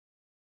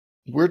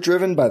We're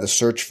driven by the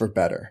search for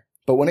better.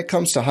 But when it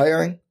comes to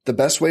hiring, the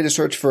best way to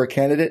search for a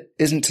candidate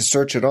isn't to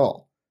search at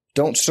all.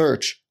 Don't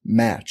search,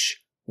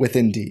 match with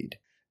Indeed.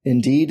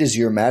 Indeed is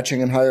your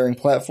matching and hiring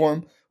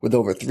platform with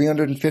over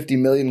 350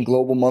 million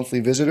global monthly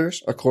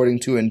visitors,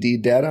 according to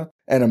Indeed data,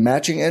 and a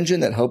matching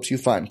engine that helps you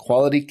find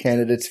quality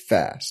candidates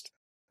fast.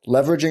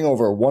 Leveraging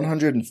over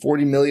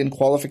 140 million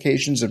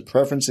qualifications and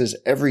preferences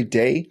every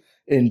day,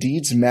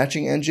 Indeed's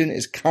matching engine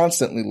is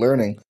constantly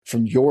learning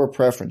from your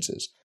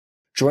preferences.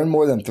 Join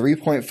more than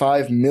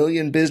 3.5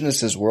 million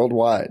businesses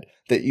worldwide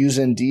that use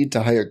Indeed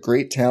to hire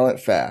great talent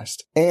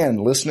fast.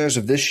 And listeners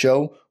of this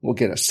show will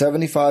get a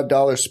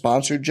 $75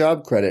 sponsored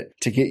job credit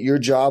to get your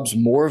jobs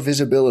more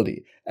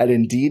visibility at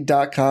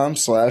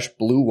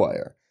Indeed.com/Blue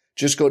Wire.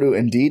 Just go to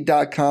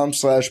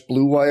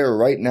Indeed.com/Blue Wire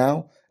right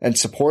now and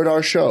support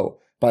our show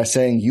by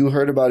saying you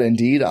heard about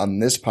Indeed on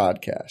this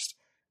podcast.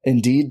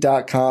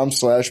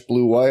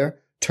 Indeed.com/Blue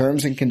Wire.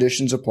 Terms and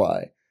conditions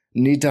apply.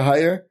 Need to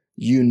hire?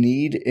 You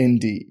need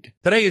Indeed.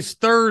 Today is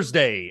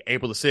Thursday,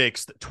 April the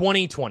 6th,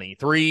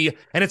 2023,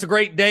 and it's a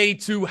great day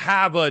to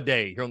have a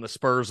day here on the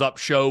Spurs Up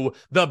Show,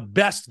 the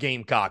best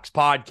Gamecocks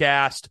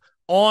podcast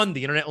on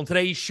the internet. On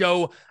today's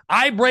show,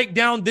 I break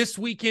down this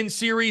weekend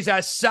series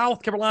as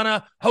South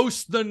Carolina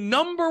hosts the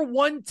number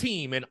one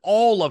team in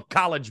all of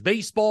college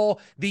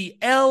baseball, the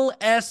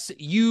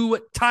LSU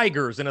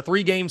Tigers, in a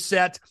three-game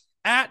set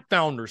at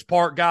Founders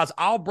Park. Guys,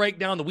 I'll break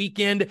down the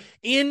weekend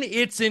in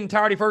its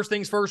entirety. First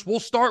things first, we'll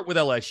start with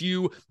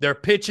LSU. They're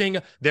pitching,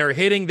 they're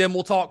hitting. Then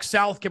we'll talk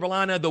South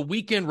Carolina, the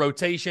weekend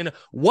rotation,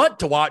 what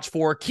to watch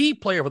for, key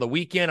player for the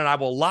weekend, and I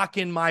will lock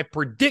in my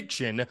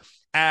prediction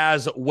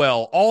as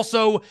well.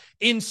 Also,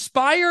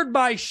 inspired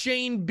by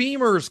Shane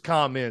Beamer's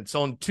comments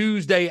on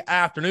Tuesday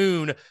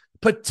afternoon,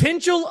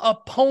 potential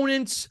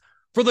opponents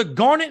for the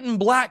Garnet and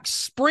Black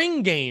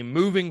spring game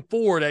moving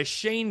forward, as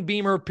Shane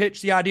Beamer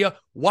pitched the idea,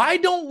 why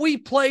don't we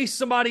play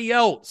somebody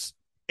else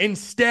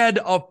instead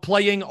of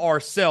playing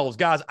ourselves?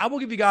 Guys, I will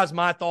give you guys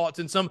my thoughts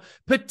and some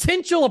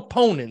potential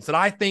opponents that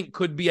I think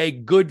could be a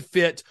good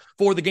fit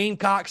for the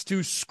Gamecocks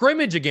to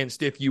scrimmage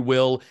against, if you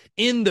will,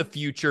 in the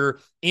future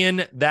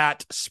in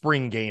that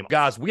spring game.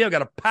 Guys, we have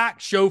got a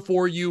packed show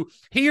for you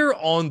here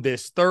on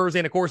this Thursday.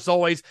 And of course, as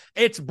always,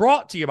 it's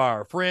brought to you by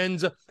our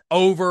friends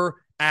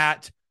over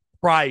at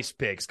Prize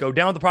Picks. Go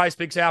down to the Prize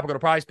Picks app or go to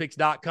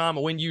prizepicks.com.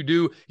 And when you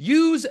do,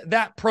 use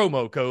that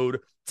promo code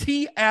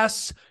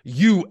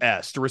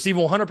TSUS to receive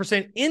a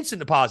 100% instant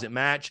deposit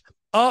match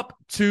up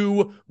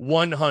to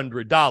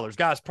 $100.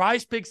 Guys,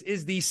 Prize Picks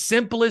is the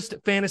simplest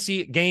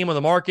fantasy game on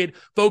the market,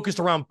 focused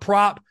around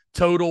prop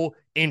total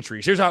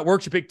entries. Here's how it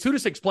works. You pick 2 to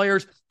 6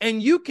 players,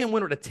 and you can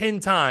win up to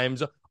 10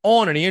 times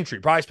on any entry.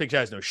 Prize Picks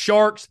has no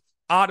sharks,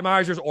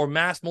 optimizers, or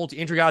mass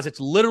multi-entry, guys.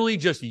 It's literally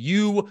just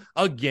you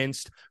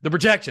against the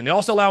projection. They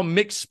also allow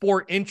mixed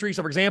sport entry.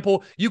 So, for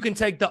example, you can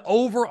take the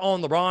over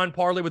on LeBron,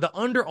 parlay with the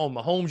under on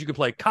Mahomes. You can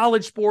play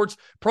college sports,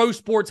 pro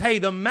sports. Hey,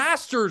 the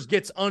Masters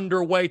gets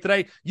underway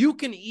today. You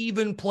can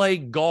even play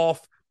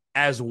golf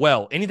as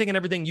well. Anything and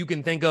everything you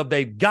can think of,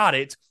 they've got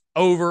it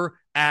over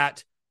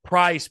at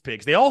Prize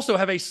Picks. They also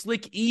have a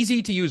slick,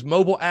 easy-to-use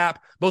mobile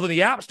app, both in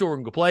the App Store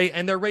and Google Play,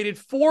 and they're rated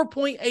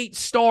 4.8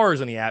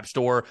 stars in the App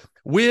Store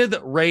with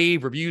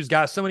rave reviews.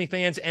 Guys, so many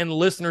fans and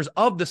listeners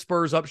of the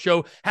Spurs Up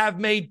Show have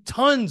made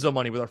tons of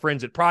money with our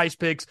friends at Prize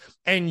Picks,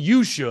 and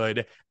you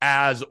should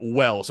as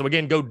well. So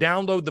again, go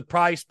download the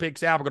Prize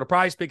Picks app or go to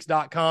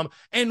prizepicks.com,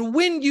 and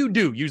when you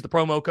do, use the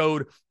promo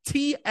code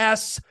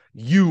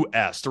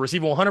TSUS to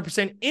receive a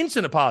 100%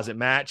 instant deposit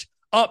match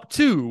up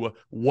to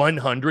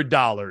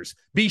 $100.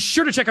 Be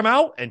sure to check them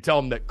out and tell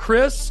them that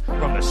Chris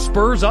from the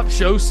Spurs Up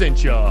Show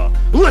sent ya.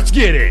 Let's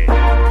get it.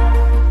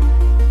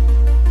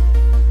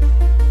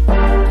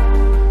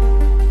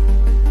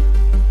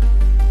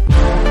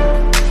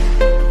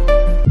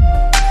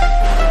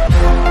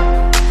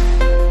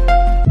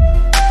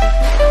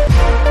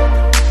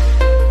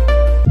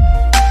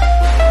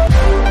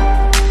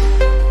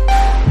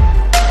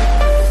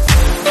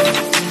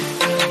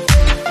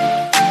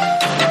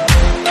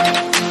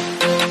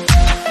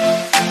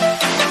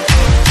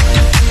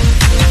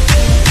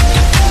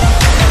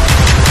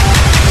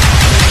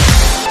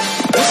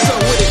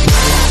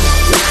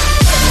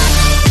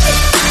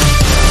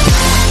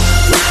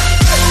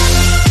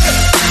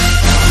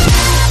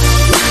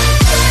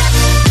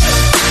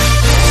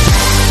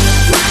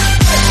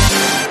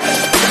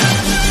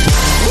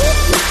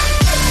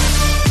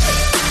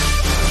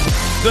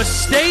 The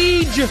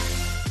stage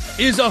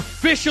is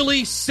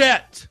officially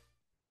set.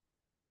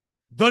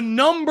 The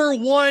number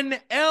one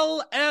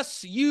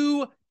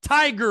LSU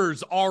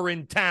Tigers are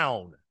in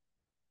town.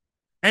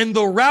 And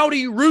the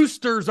Rowdy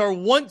Roosters are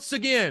once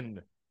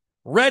again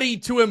ready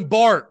to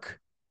embark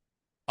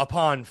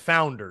upon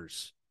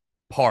Founders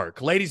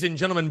Park. Ladies and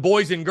gentlemen,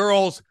 boys and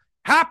girls,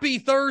 Happy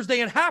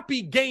Thursday and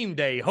happy game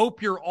day.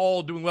 Hope you're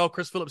all doing well.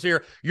 Chris Phillips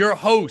here, your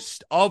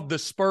host of the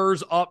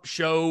Spurs Up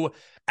Show.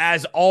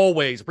 As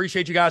always,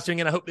 appreciate you guys tuning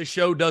in. I hope this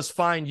show does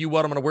find you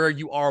well. I'm going to where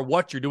you are,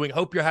 what you're doing.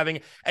 Hope you're having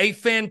a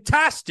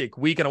fantastic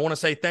week. And I want to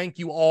say thank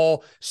you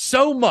all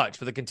so much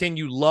for the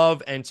continued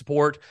love and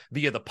support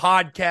via the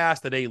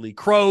podcast, the Daily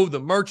Crow, the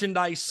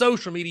merchandise,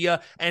 social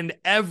media, and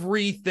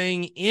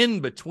everything in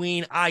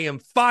between. I am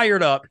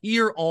fired up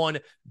here on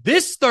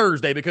this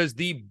Thursday because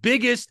the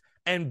biggest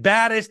and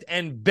baddest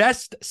and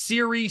best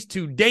series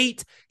to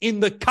date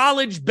in the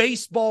college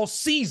baseball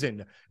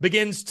season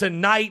begins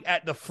tonight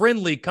at the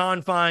friendly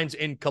confines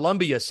in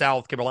Columbia,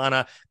 South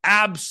Carolina.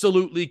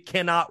 Absolutely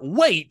cannot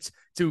wait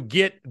to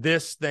get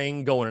this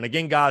thing going. And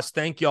again, guys,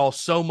 thank y'all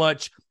so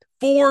much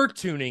for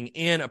tuning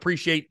in.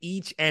 Appreciate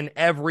each and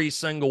every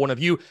single one of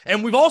you.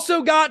 And we've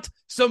also got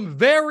some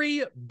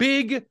very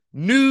big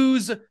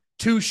news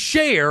to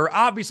share.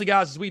 Obviously,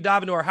 guys, as we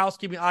dive into our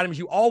housekeeping items,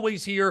 you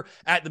always hear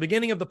at the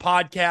beginning of the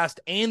podcast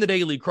and the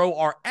Daily Crow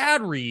our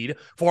ad read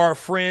for our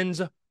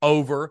friends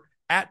over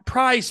at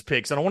Prize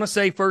Picks. And I want to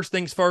say first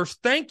things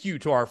first, thank you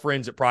to our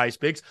friends at Prize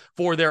Picks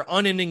for their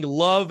unending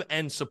love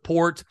and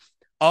support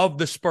of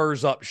the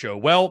Spurs Up Show.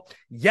 Well,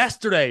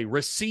 yesterday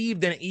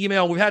received an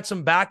email. We've had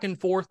some back and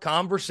forth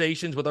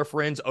conversations with our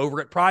friends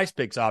over at Prize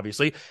Picks,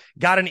 obviously.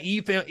 Got an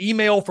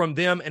email from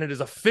them, and it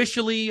is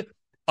official.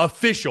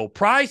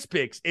 Prize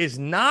Picks is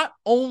not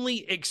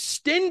only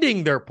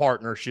extending their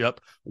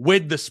partnership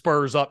with the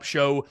Spurs Up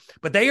Show,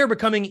 but they are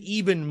becoming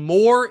even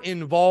more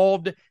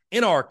involved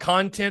in our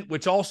content,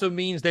 which also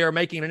means they are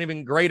making an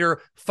even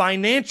greater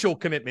financial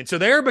commitment. So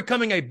they're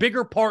becoming a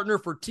bigger partner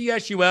for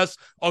TSUS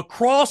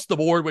across the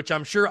board, which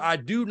I'm sure I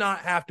do not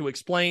have to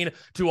explain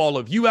to all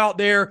of you out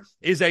there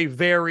is a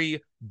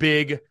very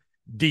big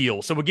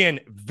deal. So again,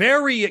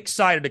 very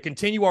excited to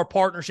continue our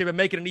partnership and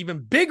make it an even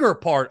bigger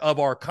part of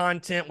our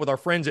content with our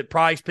friends at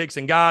Prize Picks.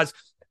 And guys,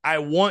 I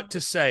want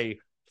to say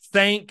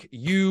thank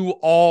you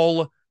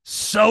all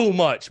so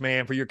much,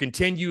 man, for your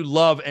continued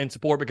love and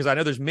support, because I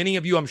know there's many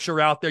of you, I'm sure,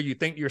 out there, you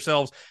think to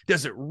yourselves,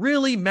 does it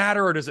really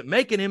matter, or does it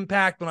make an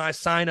impact when I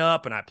sign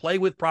up and I play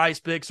with Prize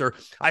Picks, or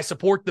I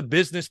support the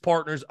business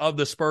partners of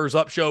the Spurs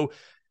Up Show?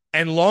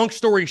 And long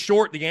story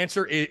short, the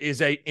answer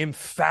is a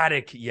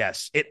emphatic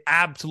yes. It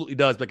absolutely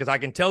does, because I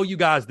can tell you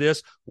guys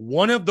this,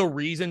 one of the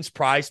reasons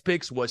Prize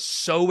Picks was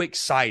so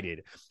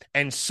excited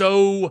and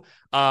so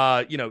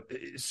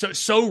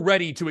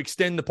ready to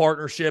extend the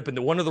partnership, and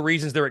one of the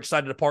reasons they're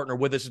excited to partner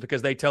with us is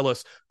because they tell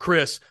us,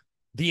 Chris,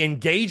 the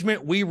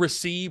engagement we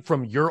receive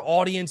from your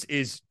audience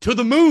is to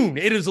the moon.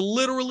 It is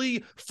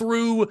literally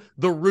through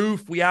the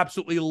roof. We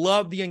absolutely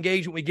love the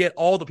engagement we get,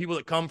 all the people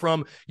that come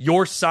from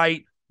your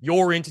site,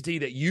 your entity,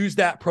 that use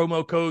that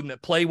promo code and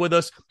that play with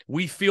us.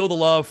 We feel the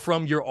love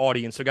from your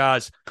audience. So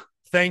guys,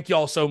 thank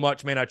y'all so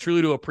much, man. I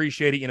truly do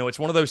appreciate it. You know, it's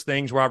one of those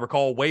things where I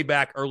recall way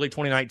back early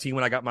 2019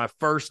 when I got my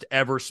first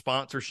ever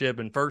sponsorship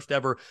and first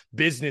ever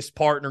business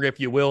partner,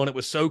 if you will. And it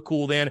was so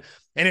cool then.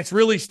 And it's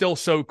really still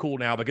so cool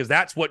now, because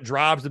that's what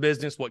drives the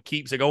business, what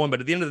keeps it going. But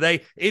at the end of the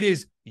day, it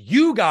is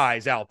you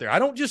guys out there. I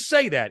don't just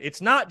say that. It's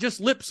not just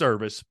lip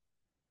service.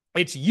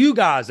 It's you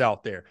guys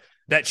out there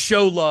that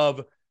show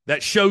love,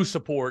 that show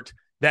support,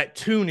 that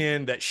tune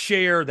in, that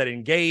share, that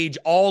engage,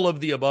 all of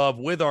the above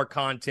with our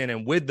content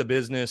and with the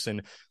business.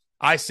 And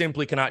I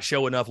simply cannot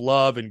show enough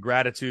love and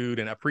gratitude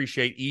and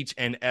appreciate each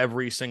and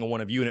every single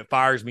one of you. And it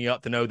fires me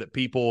up to know that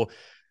people,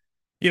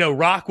 you know,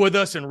 rock with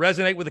us and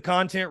resonate with the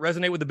content,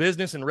 resonate with the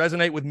business, and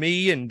resonate with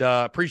me. And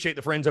appreciate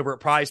the friends over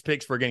at Prize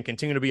Picks for, again,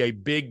 continuing to be a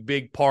big,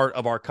 big part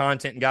of our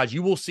content. And guys,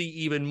 you will see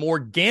even more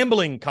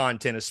gambling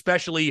content,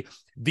 especially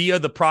via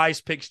the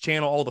Prize Picks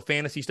channel, all the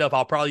fantasy stuff.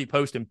 I'll probably be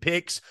posting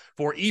picks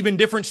for even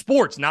different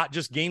sports, not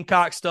just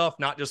Gamecock stuff,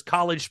 not just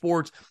college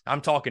sports.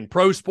 I'm talking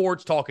pro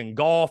sports, talking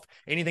golf,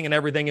 anything and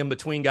everything in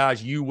between,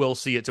 guys. You will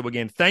see it. So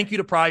again, thank you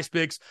to Prize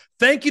Picks.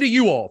 Thank you to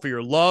you all for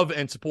your love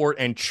and support,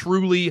 and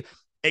truly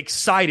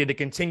excited to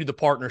continue the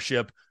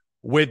partnership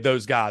with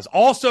those guys.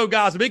 Also,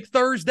 guys, a big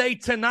Thursday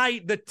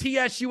tonight. The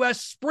TSUS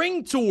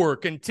Spring Tour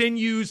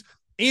continues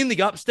in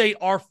the Upstate.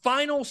 Our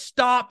final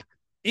stop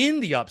in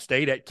the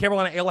Upstate at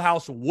Carolina Ale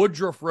House,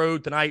 Woodruff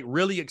Road tonight.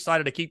 Really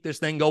excited to keep this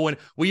thing going.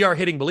 We are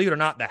hitting, believe it or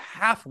not, the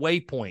halfway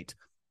point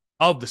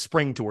of the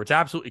Spring Tour. It's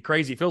absolutely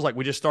crazy. It feels like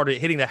we just started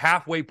hitting the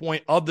halfway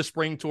point of the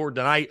Spring Tour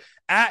tonight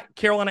at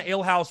Carolina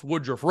Ale House,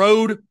 Woodruff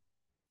Road.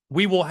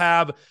 We will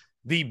have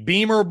the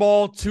Beamer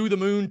Ball to the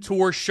Moon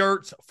Tour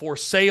shirts for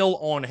sale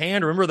on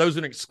hand. Remember, those are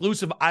an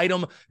exclusive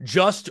item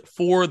just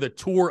for the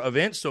tour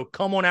event, so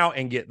come on out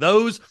and get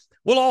those.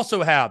 We'll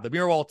also have the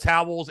Beamer Ball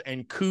towels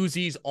and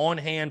koozies on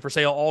hand for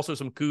sale. Also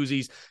some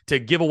koozies to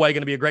give away.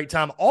 Going to be a great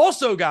time.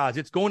 Also, guys,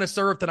 it's going to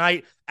serve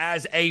tonight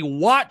as a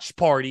watch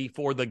party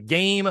for the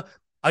game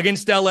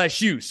against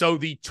LSU. So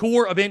the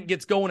tour event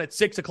gets going at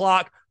 6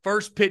 o'clock.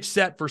 First pitch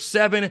set for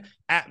 7.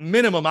 At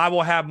minimum, I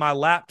will have my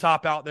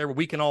laptop out there where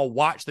we can all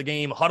watch the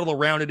game, huddle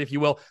around it, if you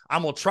will.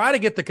 I'm going to try to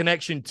get the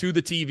connection to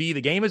the TV.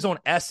 The game is on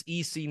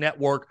SEC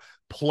Network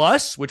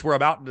Plus, which we're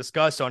about to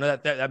discuss. So I know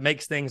that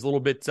makes things a little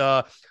bit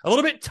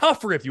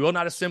tougher, if you will.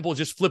 Not as simple as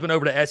just flipping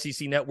over to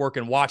SEC Network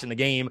and watching the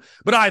game.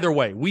 But either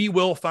way, we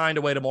will find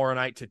a way tomorrow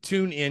night to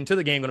tune in to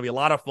the game. Going to be a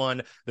lot of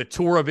fun. The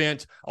tour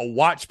event, a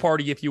watch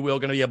party, if you will,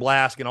 going to be a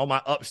blast. And all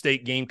my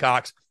upstate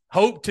Gamecocks.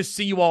 Hope to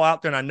see you all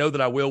out there, and I know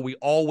that I will. We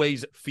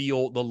always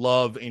feel the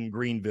love in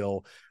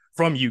Greenville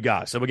from you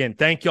guys. So again,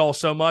 thank you all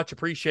so much.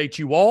 Appreciate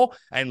you all,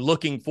 and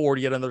looking forward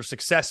to yet another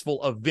successful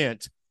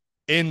event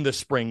in the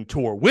spring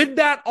tour. With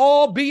that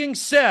all being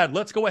said,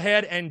 let's go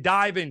ahead and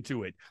dive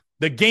into it.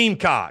 The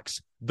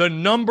Gamecocks, the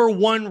number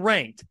 1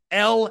 ranked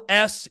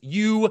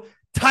LSU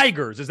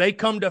Tigers, as they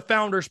come to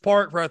Founders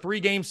Park for a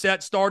 3-game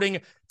set starting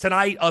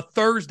tonight, a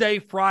Thursday,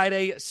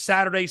 Friday,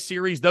 Saturday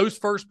series. Those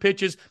first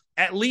pitches,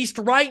 at least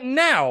right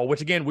now,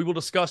 which again, we will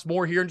discuss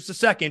more here in just a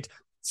second,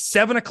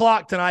 7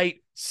 o'clock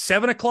tonight,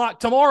 7 o'clock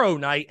tomorrow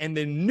night, and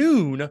then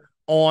noon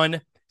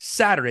on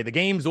Saturday. The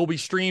games will be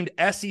streamed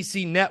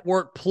SEC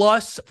Network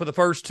Plus for the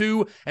first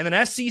 2, and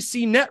then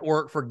SEC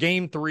Network for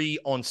Game 3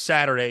 on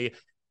Saturday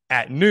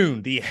at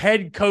noon. The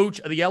head coach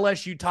of the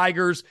LSU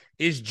Tigers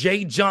is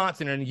Jay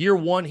Johnson. And in year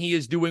 1, he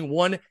is doing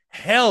one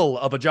hell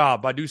of a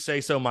job, if I do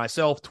say so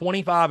myself.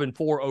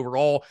 25-4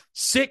 overall,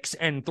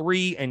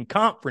 6-3 in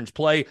conference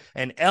play.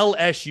 And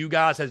LSU,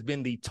 guys, has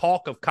been the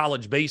talk of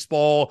college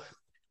baseball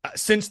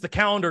since the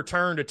calendar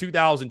turned to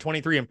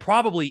 2023, and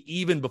probably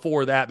even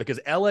before that, because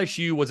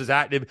LSU was as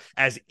active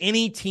as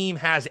any team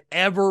has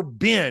ever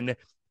been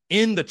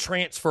in the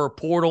transfer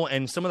portal.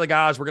 And some of the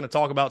guys we're going to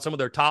talk about, some of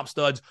their top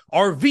studs,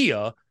 are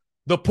via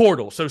the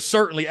portal. So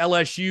certainly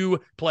LSU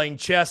playing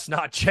chess,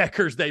 not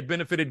checkers. They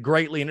benefited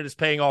greatly, and it is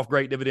paying off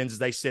great dividends as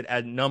they sit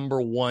at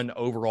number 1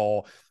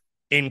 overall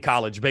in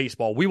college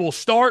baseball. We will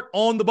start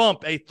on the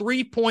bump, a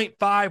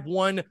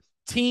 3.51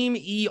 team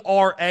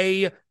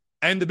ERA.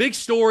 And the big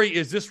story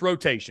is this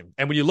rotation.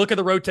 And when you look at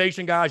the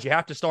rotation, guys, you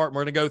have to start.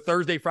 We're going to go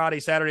Thursday, Friday,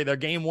 Saturday. Their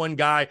game 1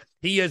 guy,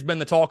 he has been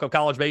the talk of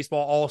college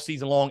baseball all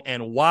season long.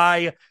 And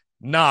why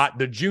not?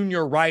 The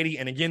junior righty,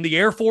 and again, the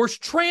Air Force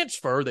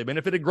transfer. They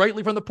benefited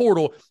greatly from the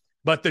portal.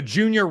 But the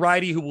junior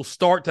righty who will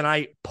start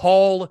tonight,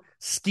 Paul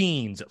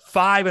Skeens,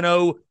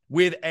 5-0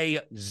 with a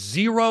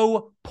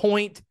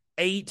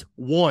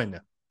 0.81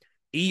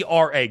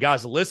 ERA.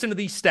 Guys, listen to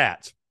these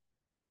stats.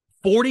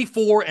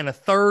 44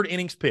 1/3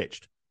 innings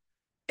pitched.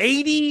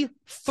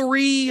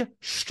 83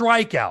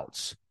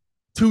 strikeouts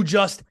to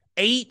just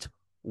 8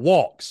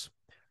 walks.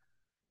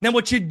 Now,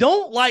 what you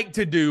don't like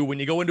to do when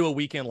you go into a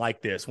weekend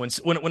like this, when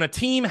a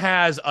team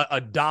has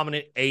a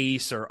dominant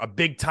ace or a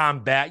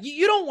big-time bat,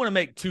 you don't want to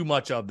make too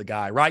much of the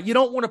guy, right? You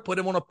don't want to put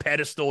him on a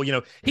pedestal. You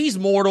know, he's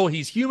mortal.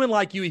 He's human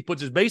like you. He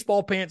puts his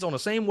baseball pants on the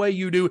same way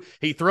you do.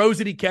 He throws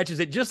it. He catches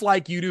it just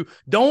like you do.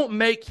 Don't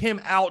make him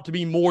out to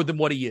be more than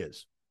what he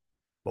is.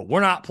 But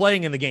we're not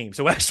playing in the game.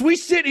 So as we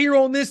sit here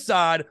on this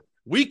side,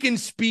 we can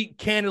speak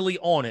candidly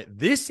on it.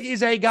 This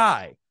is a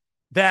guy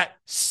that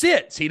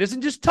sits. He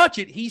doesn't just touch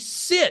it. He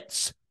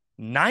sits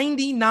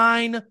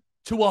 99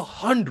 to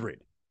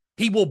 100.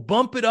 He will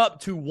bump it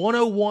up to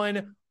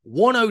 101,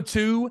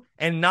 102.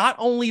 And not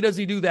only does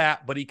he do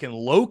that, but he can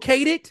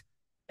locate it,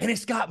 and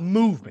it's got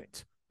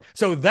movement.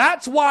 So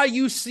that's why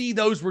you see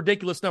those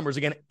ridiculous numbers.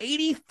 Again,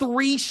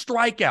 83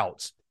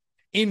 strikeouts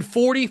in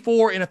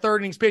 44 1/3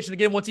 innings pitched. And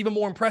again, what's even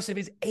more impressive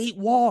is 8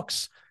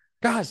 walks.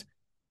 Guys,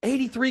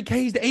 83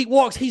 Ks to 8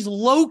 walks. He's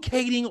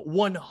locating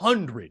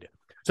 100.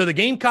 So the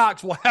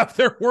Gamecocks will have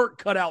their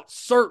work cut out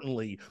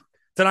certainly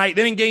tonight.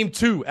 Then in game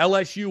 2,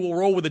 LSU will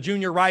roll with a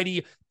junior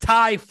righty,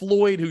 Ty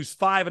Floyd, who's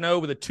 5-0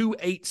 with a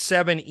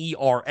 2.87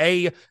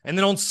 ERA. And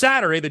then on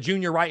Saturday, the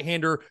junior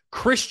right-hander,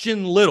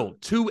 Christian Little,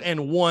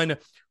 2-1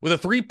 with a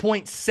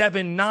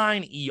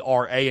 3.79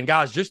 ERA. And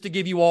guys, just to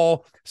give you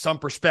all some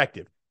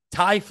perspective,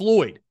 Ty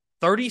Floyd,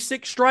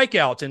 36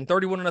 strikeouts in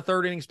 31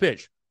 1/3 innings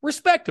pitched.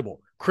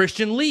 Respectable.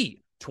 Christian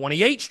Lee,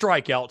 28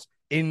 strikeouts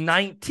in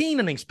 19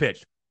 innings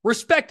pitched.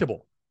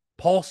 Respectable.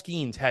 Paul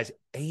Skeens has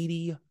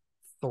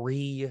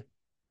 83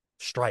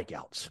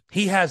 strikeouts.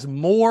 He has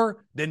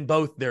more than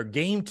both their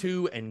game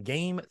 2 and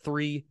game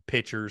 3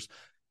 pitchers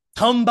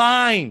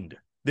combined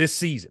this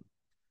season.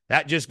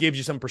 That just gives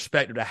you some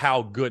perspective to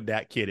how good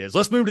that kid is.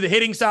 Let's move to the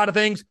hitting side of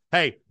things.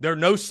 Hey, they're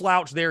no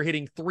slouch there,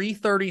 hitting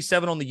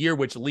 .337 on the year,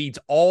 which leads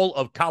all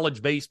of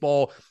college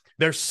baseball.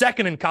 They're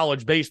second in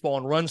college baseball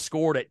in runs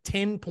scored at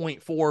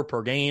 10.4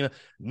 per game,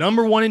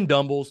 number 1 in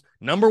doubles,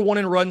 number 1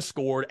 in runs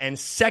scored, and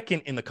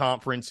second in the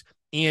conference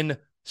in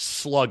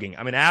slugging.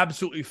 I mean,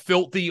 absolutely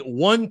filthy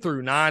 1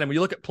 through 9. And when you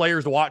look at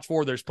players to watch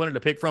for, there's plenty to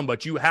pick from,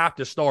 but you have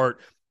to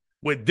start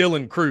with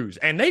Dylan Cruz.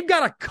 And they've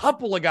got a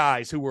couple of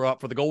guys who were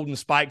up for the Golden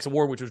Spikes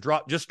Award, which was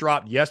just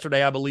dropped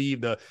yesterday, I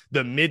believe, the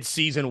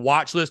midseason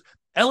watch list.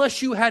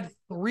 LSU had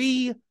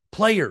 3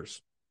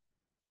 players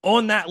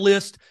on that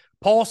list.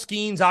 Paul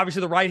Skeens,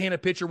 obviously the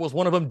right-handed pitcher, was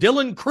one of them.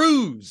 Dylan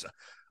Cruz,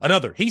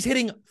 another. He's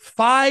hitting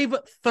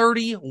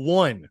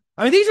 .531.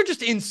 I mean, these are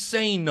just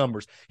insane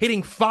numbers.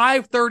 Hitting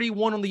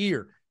 .531 on the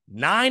year,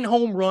 9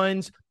 home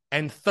runs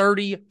and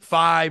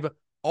 35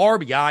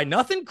 RBI.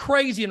 Nothing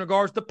crazy in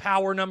regards to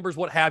power numbers,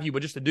 what have you,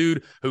 but just a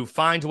dude who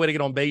finds a way to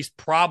get on base.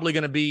 Probably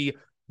going to be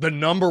the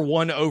number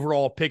 1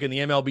 overall pick in the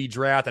MLB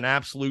draft, an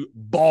absolute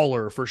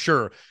baller for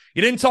sure.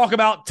 You didn't talk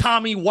about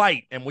Tommy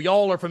White, and we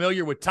all are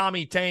familiar with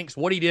Tommy Tanks,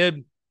 what he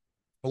did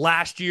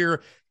last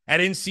year at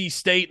NC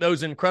State,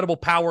 those incredible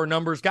power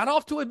numbers. Got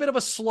off to a bit of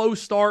a slow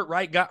start,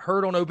 right? Got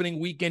hurt on opening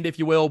weekend, if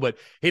you will, but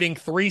hitting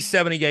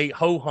 .378,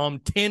 ho-hum,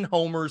 10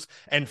 homers,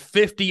 and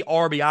 50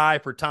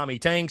 RBI for Tommy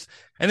Tanks.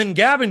 And then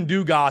Gavin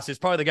Dugas is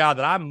probably the guy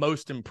that I'm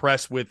most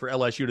impressed with for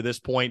LSU to this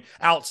point,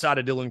 outside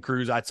of Dylan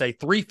Cruz. I'd say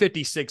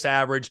 .356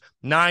 average,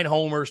 9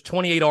 homers,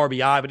 28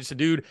 RBI, but it's a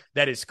dude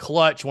that is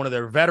clutch, one of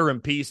their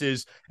veteran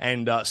pieces,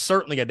 and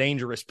certainly a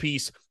dangerous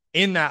piece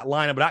in that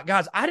lineup. But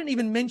guys, I didn't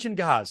even mention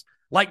guys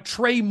like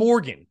Trey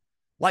Morgan,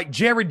 like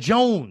Jared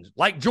Jones,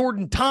 like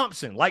Jordan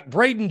Thompson, like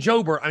Braden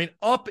Jober. I mean,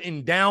 up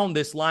and down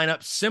this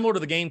lineup, similar to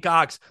the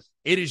Gamecocks.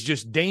 It is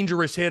just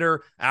dangerous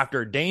hitter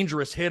after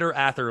dangerous hitter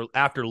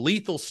after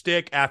lethal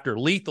stick after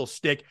lethal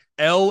stick.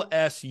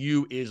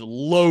 LSU is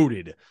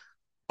loaded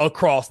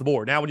across the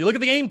board. Now, when you look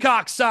at the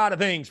Gamecocks side of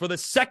things, for the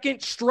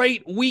second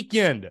straight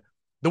weekend,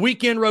 the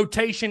weekend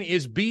rotation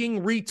is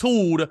being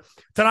retooled.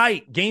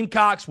 Tonight,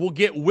 Gamecocks will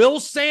get Will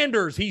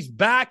Sanders. He's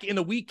back in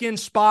the weekend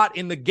spot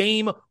in the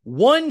game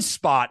 1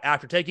 spot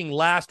after taking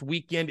last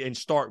weekend in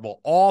Starkville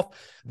off.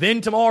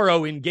 Then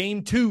tomorrow in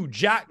game 2,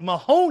 Jack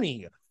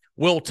Mahoney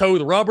will toe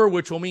the rubber,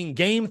 which will mean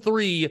game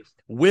 3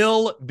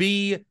 will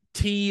be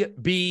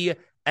TBA.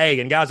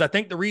 And guys, I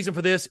think the reason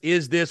for this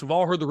is this. We've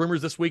all heard the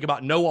rumors this week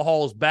about Noah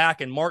Hall's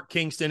back, and Mark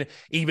Kingston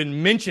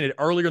even mentioned it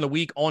earlier in the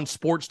week on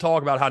Sports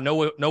Talk about how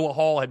Noah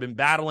Hall had been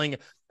battling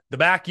the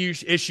back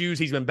issues.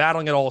 He's been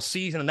battling it all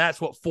season, and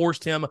that's what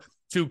forced him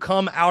to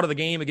come out of the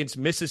game against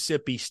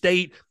Mississippi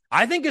State.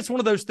 I think it's one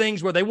of those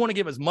things where they want to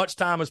give as much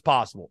time as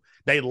possible.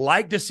 They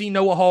like to see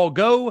Noah Hall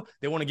go.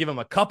 They want to give him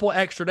a couple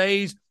extra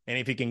days, and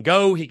if he can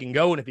go, he can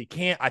go. And if he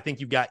can't, I think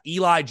you've got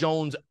Eli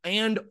Jones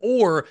and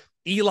or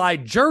Eli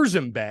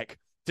Jerzenbeck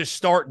to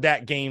start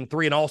that game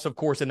 3. And also, of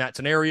course, in that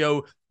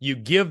scenario, you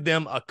give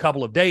them a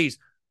couple of days.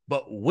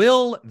 But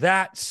will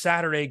that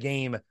Saturday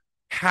game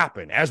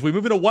happen? As we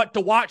move into what to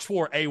watch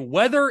for, a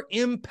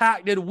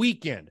weather-impacted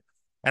weekend.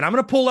 And I'm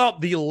going to pull out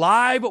the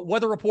live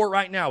weather report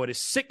right now. It is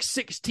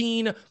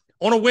 6:16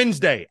 on a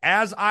Wednesday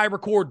as I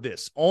record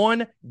this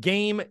on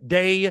game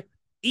day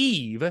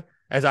eve.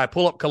 As I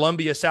pull up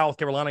Columbia, South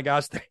Carolina,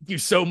 guys, thank you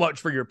so much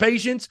for your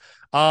patience.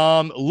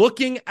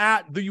 Looking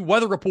at the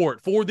weather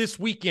report for this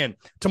weekend.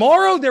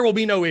 Tomorrow, there will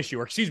be no issue.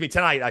 Or excuse me,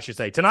 tonight, I should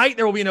say. Tonight,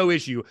 there will be no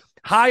issue.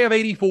 High of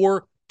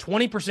 84,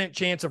 20%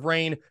 chance of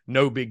rain,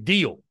 no big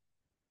deal.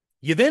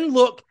 You then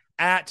look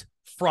at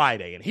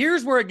Friday, and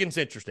here's where it gets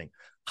interesting.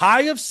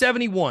 High of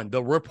 71.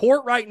 The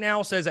report right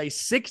now says a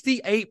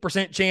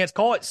 68% chance,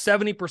 call it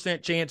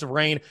 70% chance of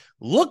rain.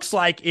 Looks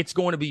like it's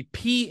going to be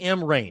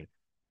PM rain.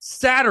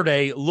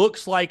 Saturday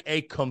looks like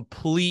a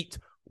complete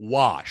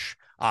wash.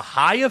 A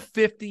high of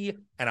 50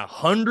 and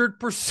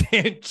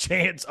 100%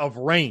 chance of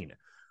rain.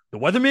 The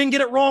weathermen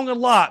get it wrong a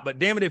lot, but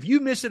damn it, if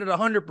you miss it at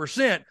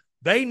 100%,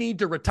 they need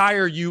to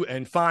retire you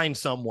and find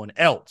someone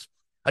else.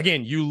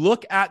 Again, you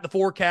look at the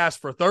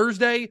forecast for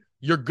Thursday,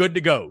 you're good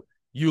to go.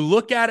 You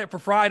look at it for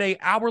Friday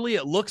hourly,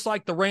 it looks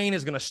like the rain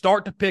is going to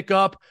start to pick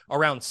up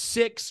around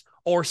 6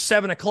 or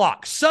 7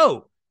 o'clock.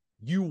 So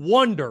you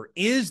wonder,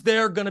 is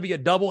there going to be a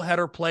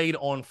doubleheader played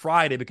on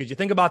Friday? Because you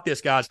think about this,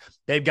 guys,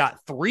 they've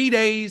got 3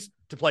 days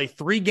to play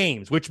 3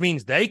 games, which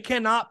means they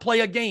cannot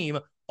play a game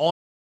on.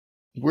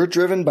 We're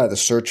driven by the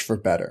search for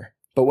better.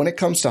 But when it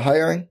comes to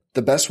hiring,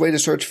 the best way to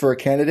search for a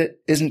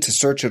candidate isn't to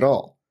search at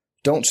all.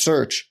 Don't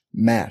search,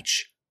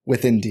 match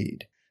with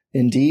Indeed.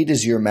 Indeed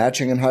is your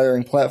matching and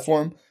hiring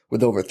platform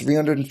with over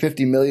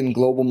 350 million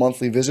global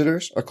monthly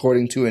visitors,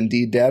 according to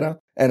Indeed data,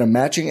 and a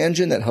matching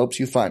engine that helps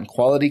you find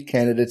quality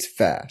candidates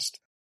fast.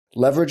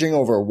 Leveraging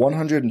over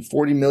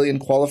 140 million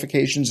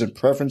qualifications and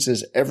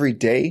preferences every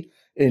day,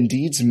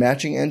 Indeed's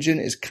matching engine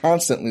is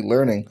constantly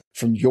learning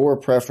from your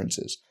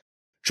preferences.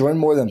 Join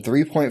more than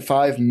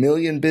 3.5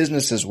 million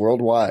businesses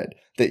worldwide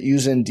that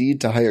use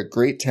Indeed to hire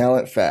great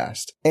talent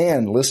fast.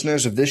 And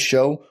listeners of this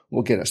show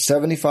will get a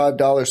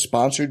 $75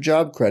 sponsored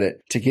job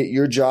credit to get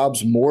your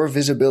jobs more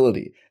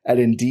visibility at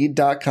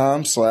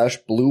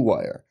Indeed.com/Blue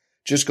Wire.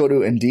 Just go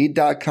to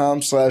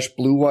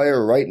Indeed.com/Blue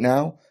Wire right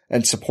now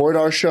and support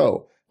our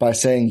show by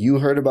saying you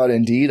heard about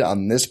Indeed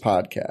on this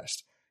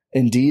podcast.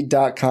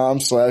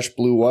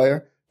 Indeed.com/Blue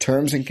Wire.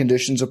 Terms and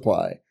conditions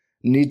apply.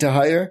 Need to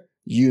hire?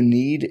 You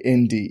need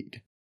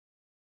Indeed.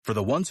 For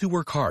the ones who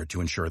work hard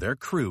to ensure their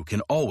crew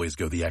can always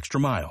go the extra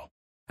mile,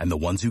 and the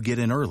ones who get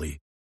in early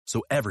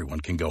so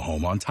everyone can go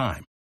home on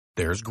time,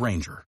 there's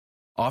Grainger,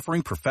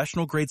 offering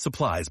professional-grade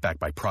supplies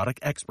backed by product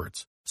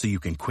experts so you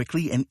can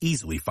quickly and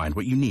easily find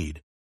what you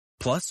need.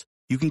 Plus,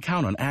 you can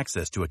count on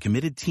access to a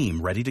committed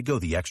team ready to go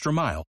the extra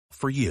mile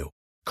for you.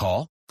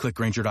 Call, click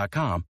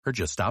Grainger.com, or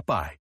just stop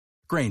by.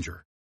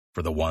 Grainger,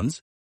 for the ones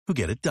who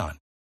get it done.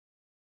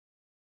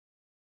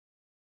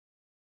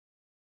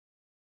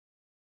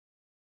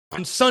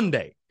 On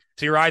Sunday,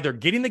 So you're either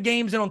getting the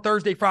games in on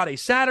Thursday, Friday,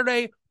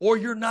 Saturday, or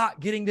you're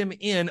not getting them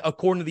in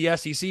according to the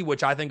SEC,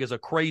 which I think is a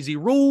crazy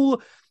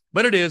rule,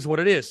 but it is what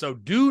it is. So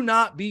do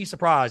not be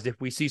surprised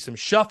if we see some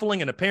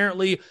shuffling. And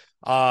apparently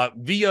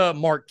via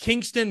Mark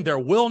Kingston, there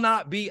will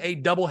not be a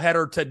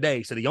doubleheader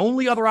today. So the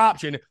only other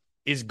option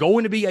is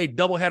going to be a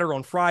doubleheader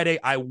on Friday.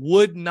 I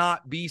would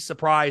not be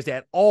surprised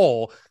at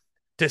all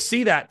to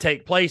see that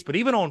take place. But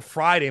even on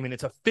Friday, I mean,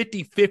 it's a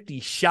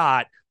 50-50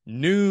 shot,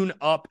 noon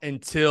up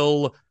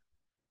until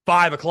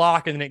 5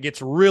 o'clock, and then it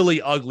gets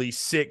really ugly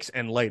 6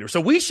 and later.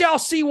 So we shall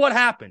see what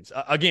happens.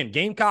 Again,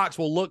 Gamecocks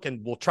will look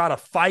and will try to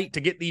fight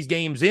to get these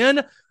games in.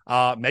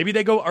 Maybe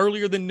they go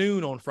earlier than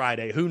noon on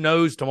Friday. Who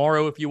knows,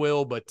 tomorrow, if you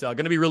will. But going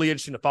to be really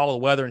interesting to follow the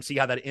weather and see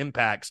how that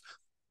impacts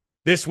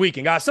this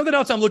weekend. Guys, something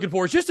else I'm looking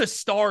for is just a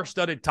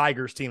star-studded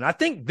Tigers team. And I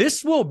think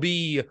this will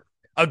be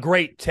a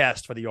great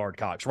test for the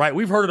Yardcocks, right?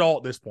 We've heard it all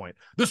at this point.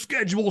 The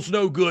schedule's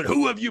no good.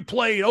 Who have you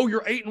played? Oh,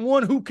 you're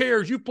 8-1. Who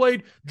cares? You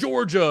played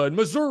Georgia and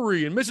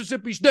Missouri and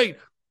Mississippi State.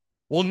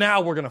 Well,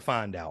 now we're going to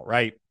find out,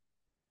 right?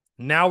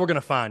 Now we're going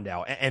to find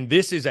out. And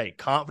this is a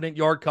confident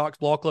Yardcocks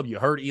ball club. You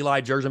heard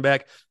Eli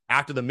Jersenbeck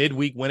after the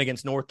midweek win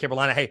against North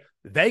Carolina. Hey,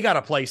 they got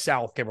to play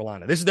South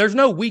Carolina. There's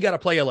no we got to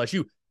play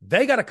LSU.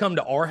 They got to come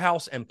to our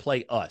house and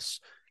play us.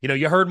 You know,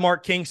 you heard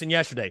Mark Kingston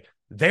yesterday.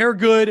 They're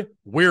good.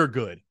 We're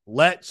good.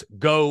 Let's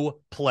go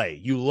play.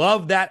 You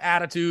love that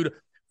attitude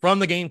from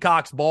the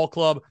Gamecocks ball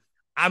club.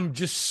 I'm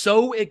just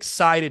so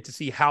excited to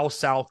see how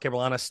South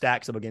Carolina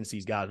stacks up against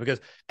these guys, because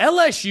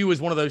LSU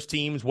is one of those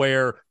teams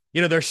where,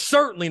 you know, there's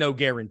certainly no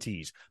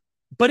guarantees,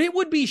 but it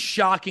would be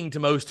shocking to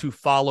most who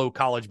follow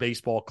college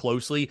baseball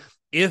closely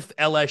if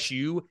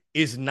LSU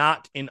is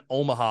not in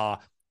Omaha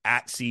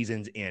at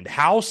season's end.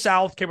 How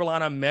South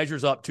Carolina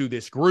measures up to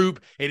this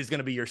group, it is going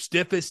to be your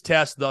stiffest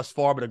test thus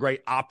far, but a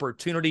great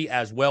opportunity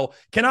as well.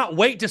 Cannot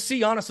wait to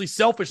see, honestly,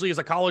 selfishly as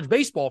a college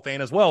baseball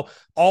fan as well,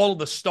 all of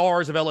the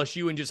stars of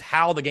LSU and just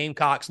how the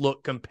Gamecocks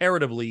look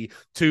comparatively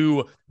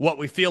to what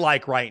we feel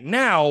like right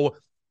now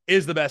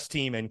is the best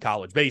team in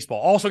college baseball.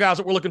 Also, guys,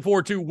 what we're looking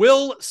forward to,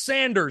 Will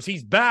Sanders.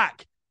 He's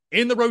back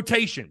in the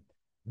rotation.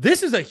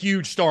 This is a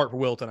huge start for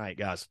Will tonight,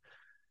 guys.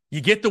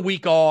 You get the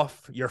week off,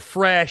 you're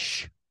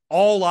fresh,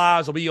 all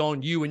eyes will be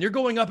on you, and you're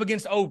going up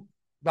against, oh,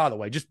 by the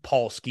way, just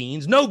Paul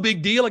Skeens. No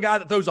big deal, a guy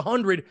that throws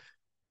 100.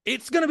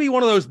 It's going to be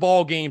one of those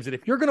ball games that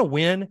if you're going to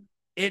win,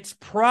 it's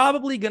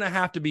probably going to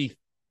have to be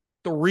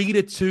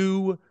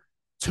 3-2,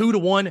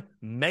 2-1,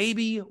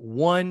 maybe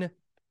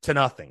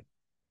 1-0.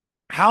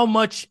 How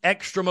much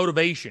extra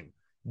motivation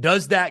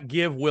does that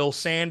give Will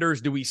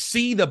Sanders? Do we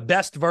see the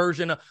best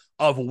version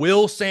of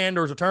Will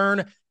Sanders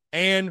return?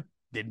 And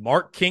did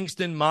Mark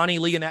Kingston, Monty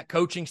Lee, and that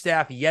coaching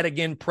staff yet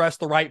again press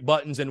the right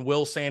buttons and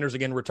Will Sanders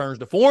again returns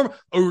to form?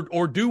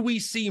 Or do we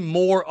see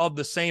more of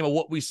the same of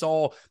what we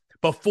saw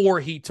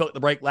before he took the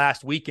break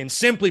last weekend?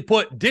 Simply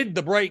put, did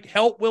the break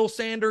help Will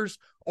Sanders,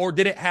 or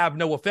did it have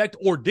no effect,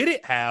 or did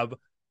it have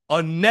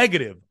a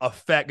negative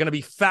effect? Going to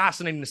be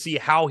fascinating to see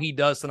how he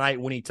does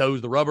tonight when he toes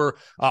the rubber.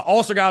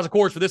 Also, guys, of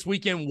course, for this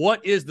weekend,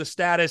 what is the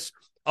status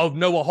of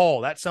Noah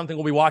Hall? That's something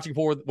we'll be watching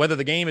for, whether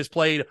the game is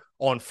played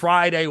on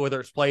Friday,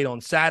 whether it's played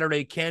on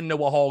Saturday. Can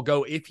Noah Hall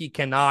go? If he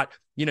cannot,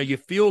 you know, you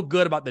feel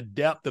good about the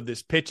depth of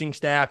this pitching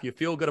staff. You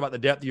feel good about the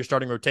depth of your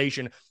starting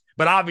rotation,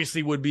 but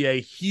obviously would be a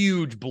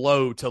huge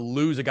blow to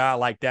lose a guy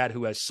like that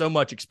who has so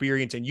much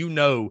experience and, you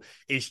know,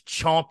 is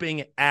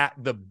chomping at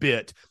the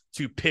bit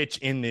to pitch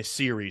in this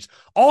series.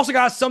 Also,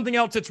 guys, something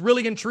else that's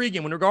really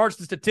intriguing in regards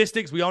to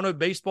statistics. We all know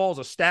baseball is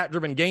a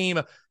stat-driven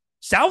game.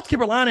 South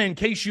Carolina, in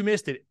case you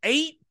missed it,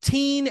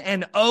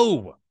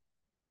 18-0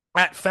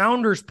 at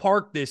Founders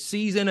Park this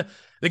season.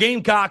 The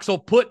Gamecocks will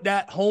put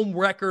that home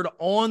record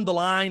on the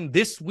line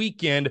this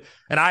weekend,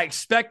 and I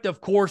expect,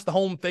 of course, the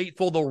home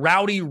faithful, the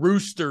Rowdy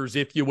Roosters,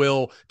 if you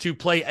will, to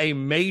play a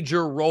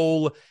major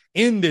role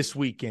in this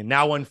weekend.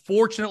 Now,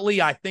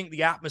 unfortunately, I think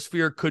the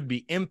atmosphere could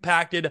be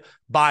impacted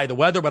by the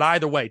weather, but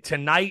either way,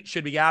 tonight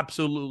should be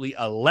absolutely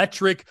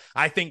electric.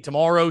 I think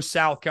tomorrow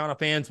South Carolina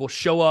fans will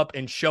show up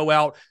and show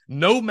out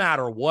no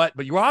matter what,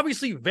 but you're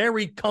obviously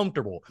very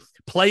comfortable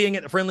playing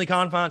at the Friendly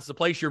Confines. It's a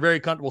place you're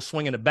very comfortable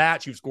swinging the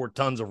bats. You've scored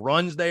tons of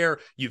runs there.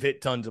 You've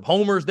hit tons of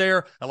homers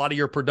there. A lot of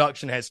your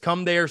production has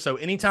come there. So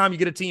anytime you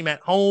get a team at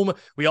home,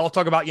 we all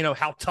talk about, you know,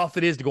 how tough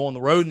it is to go on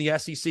the road in the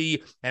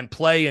SEC and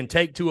play and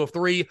take 2 of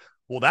 3.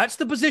 Well, that's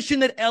the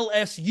position that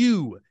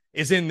LSU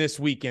is in this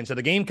weekend. So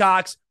the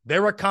Gamecocks,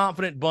 they're a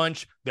confident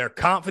bunch. They're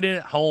confident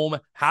at home.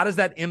 How does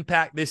that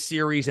impact this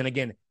series? And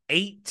again,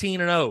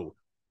 18-0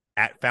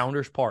 at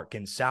Founders Park.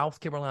 Can South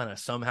Carolina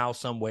somehow,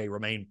 some way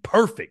remain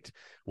perfect?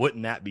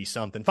 Wouldn't that be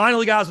something?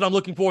 Finally, guys, what I'm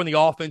looking for in the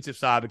offensive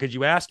side, because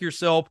you ask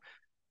yourself,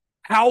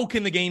 how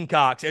can the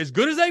Gamecocks, as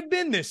good as they've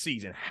been this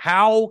season,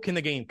 how can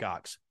the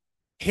Gamecocks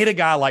hit a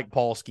guy like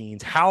Paul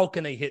Skeens? How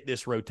can they hit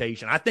this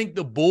rotation? I think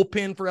the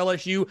bullpen for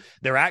LSU,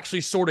 they're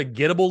actually sort of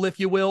gettable, if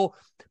you will,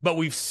 but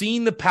we've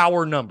seen the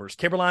power numbers.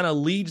 Carolina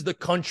leads the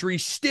country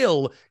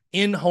still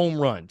in home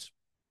runs.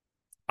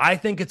 I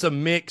think it's a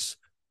mix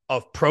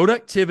of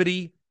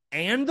productivity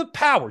and the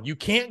power. You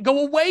can't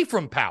go away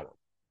from power.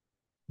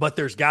 but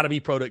there's got to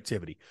be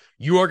productivity.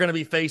 You are going to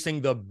be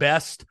facing the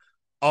best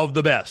of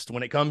the best.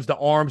 When it comes to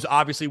arms,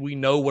 obviously we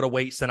know what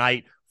awaits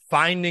tonight.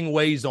 Finding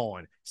ways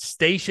on,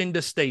 station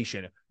to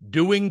station,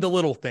 doing the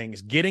little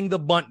things, getting the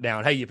bunt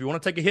down. Hey, if you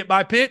want to take a hit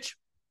by pitch,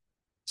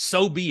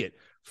 so be it.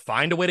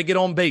 Find a way to get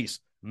on base.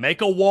 Make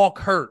a walk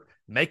hurt.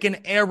 Make an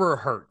error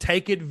hurt.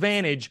 Take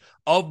advantage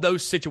of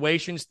those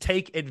situations.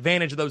 Take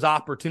advantage of those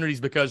opportunities,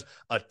 because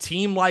a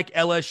team like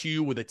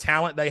LSU, with the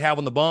talent they have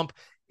on the bump,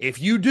 if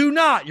you do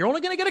not, you're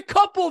only going to get a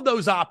couple of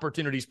those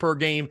opportunities per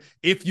game.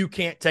 If you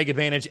can't take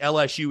advantage,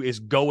 LSU is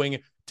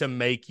going to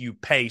make you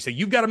pay. So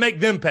you've got to make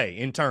them pay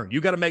in turn.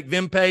 You got to make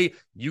them pay.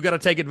 You got to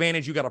take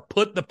advantage. You got to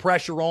put the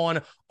pressure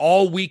on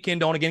all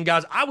weekend on. Again,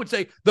 guys, I would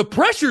say the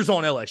pressure's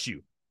on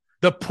LSU.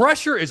 The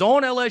pressure is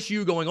on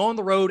LSU going on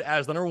the road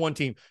as the number one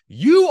team.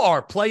 You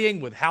are playing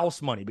with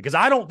house money, because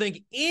I don't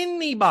think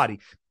anybody,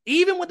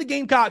 even with the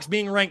Gamecocks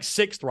being ranked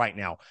 6th right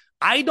now,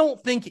 I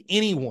don't think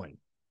anyone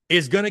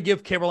is going to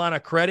give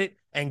Carolina credit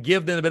and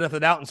give them the benefit of the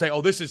doubt and say,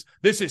 oh, this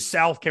is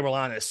South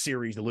Carolina's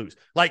series to lose.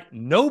 Like,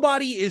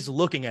 nobody is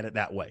looking at it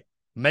that way.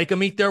 Make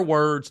them eat their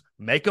words,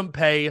 make them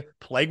pay,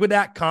 play with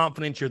that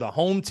confidence. You're the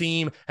home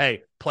team.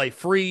 Hey, play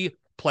free,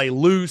 play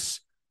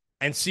loose,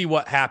 and see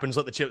what happens.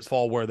 Let the chips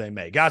fall where they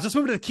may. Guys, let's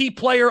move to the key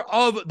player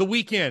of the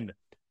weekend.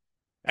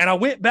 And I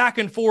went back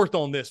and forth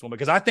on this one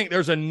because I think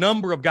there's a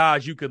number of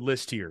guys you could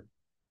list here.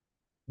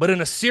 But in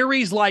a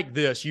series like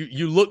this,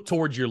 you look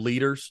towards your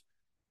leaders,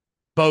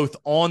 both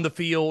on the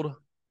field,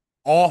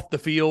 off the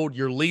field,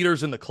 your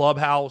leaders in the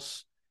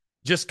clubhouse,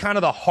 just kind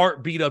of the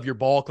heartbeat of your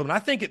ball club. And I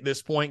think at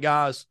this point,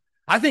 guys,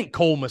 I think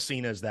Cole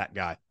Messina is that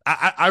guy.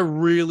 I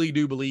really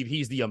do believe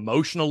he's the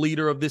emotional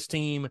leader of this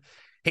team.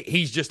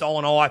 He's just, all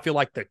in all, I feel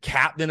like the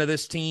captain of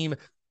this team.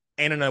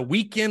 And in a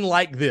weekend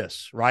like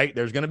this, right,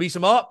 there's going to be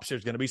some ups,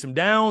 there's going to be some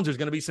downs, there's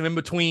going to be some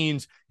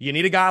in-betweens. You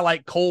need a guy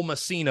like Cole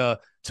Messina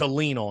to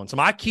lean on. So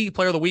my key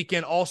player of the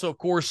weekend, also, of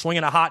course,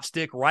 swinging a hot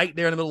stick right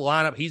there in the middle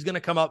of the lineup. He's going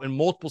to come up in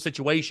multiple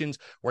situations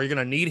where you're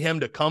going to need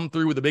him to come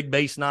through with a big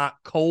base knock.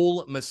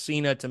 Cole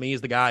Messina, to me,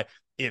 is the guy.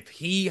 If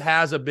he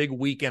has a big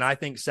weekend, I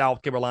think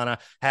South Carolina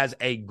has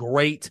a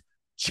great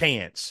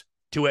chance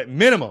to, at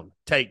minimum,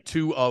 take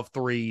 2 of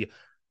 3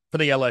 for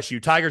the LSU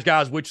Tigers,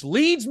 guys, which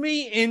leads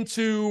me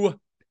into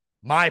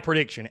my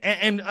prediction.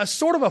 And a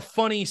sort of a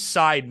funny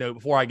side note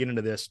before I get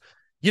into this.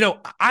 You know,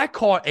 I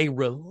caught a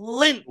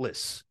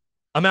relentless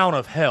amount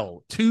of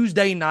hell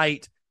Tuesday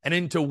night and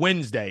into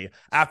Wednesday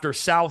after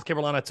South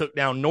Carolina took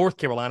down North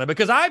Carolina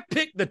because I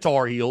picked the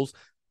Tar Heels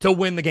to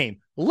win the game.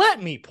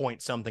 Let me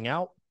point something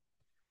out.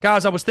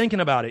 Guys, I was thinking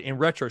about it in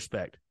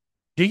retrospect.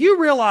 Do you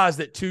realize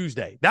that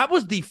Tuesday, that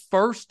was the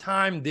first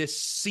time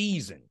this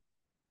season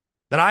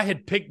that I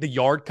had picked the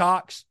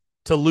Yardcocks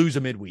to lose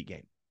a midweek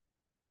game?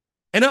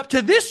 And up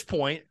to this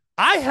point,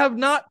 I have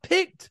not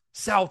picked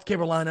South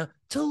Carolina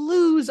to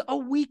lose a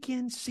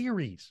weekend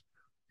series.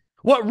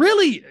 What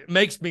really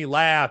makes me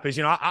laugh is,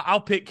 you know,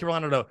 I'll pick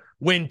Carolina to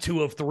win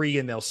 2 of 3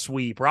 and they'll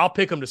sweep, or I'll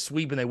pick them to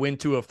sweep and they win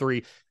 2 of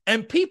 3,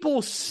 and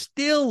people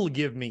still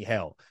give me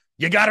hell.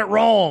 You got it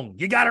wrong.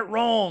 You got it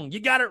wrong. You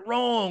got it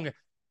wrong.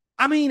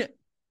 I mean,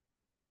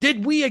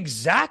 did we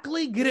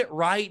exactly get it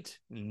right?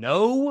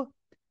 No.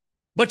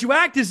 But you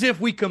act as if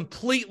we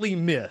completely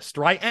missed,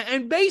 right?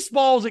 And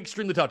baseball is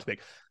extremely tough to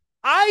pick.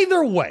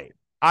 Either way,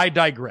 I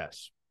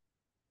digress.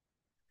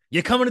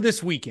 You come into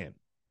this weekend.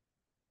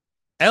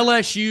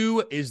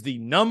 LSU is the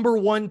number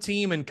 1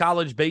 team in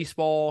college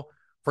baseball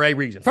for a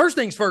reason. First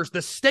things first,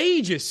 the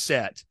stage is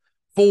set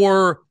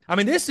for, I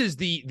mean, this is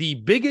the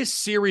biggest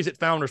series at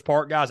Founders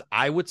Park, guys,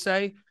 I would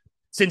say,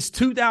 since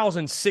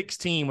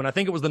 2016, when I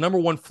think it was the number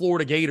 1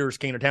 Florida Gators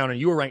came to town and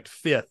you were ranked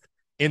 5th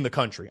in the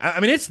country. I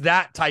mean, it's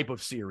that type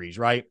of series,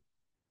 right?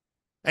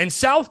 And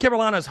South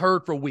Carolina's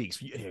heard for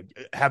weeks,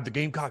 have the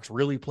Gamecocks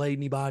really played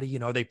anybody? You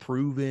know, are they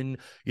proven?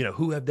 You know,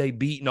 who have they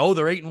beaten? Oh,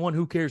 they're 8-1.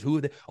 Who cares? Who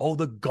are they? Oh,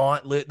 the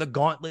gauntlet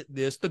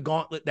this, the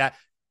gauntlet that.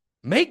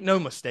 Make no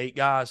mistake,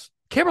 guys,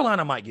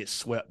 Carolina might get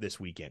swept this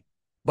weekend,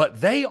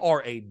 but they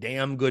are a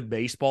damn good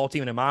baseball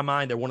team. And in my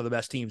mind, they're one of the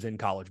best teams in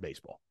college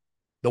baseball.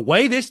 The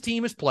way this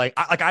team is playing,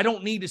 I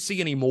don't need to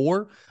see any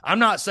more. I'm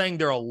not saying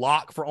they're a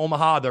lock for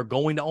Omaha. They're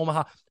going to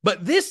Omaha.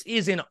 But this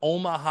is an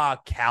Omaha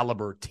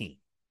caliber team.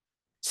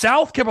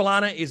 South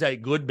Carolina is a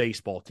good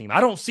baseball team.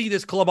 I don't see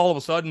this club all of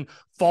a sudden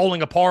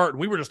falling apart.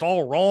 We were just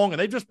all wrong, and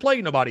they've just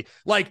played nobody.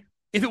 Like,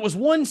 if it was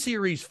one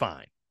series,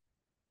 fine.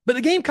 But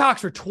the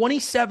Gamecocks are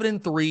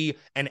 27-3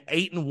 and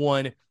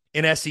 8-1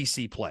 in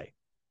SEC play.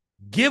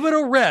 Give it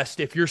a rest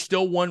if you're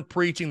still one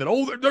preaching that,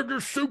 oh, they're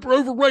just super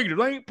overrated.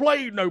 They ain't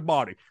played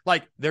nobody.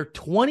 Like, they're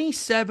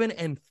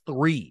 27-3.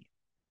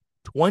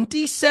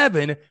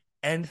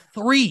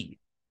 27-3.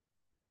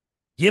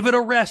 Give it a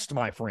rest,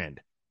 my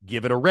friend.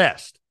 Give it a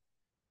rest.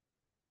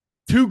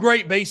 2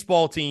 great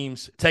baseball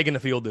teams taking the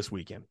field this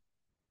weekend.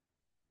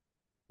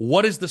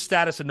 What is the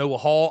status of Noah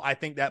Hall? I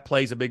think that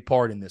plays a big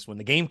part in this one.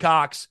 The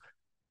Gamecocks,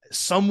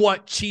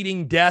 somewhat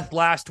cheating death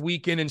last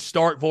weekend in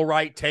Starkville,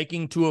 right?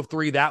 Taking 2 of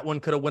 3. That one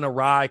could have went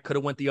awry, could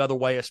have went the other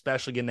way,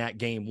 especially in that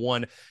game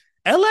 1.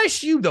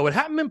 LSU, though, it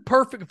hadn't been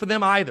perfect for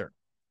them either.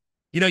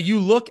 You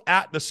look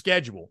at the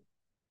schedule.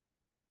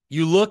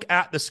 You look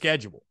at the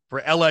schedule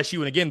for LSU,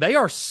 and again, they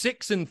are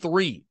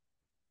 6-3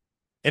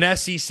 in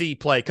SEC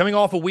play, coming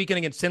off a weekend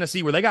against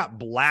Tennessee where they got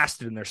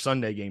blasted in their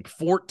Sunday game,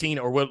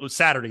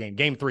 Saturday game,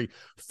 game 3,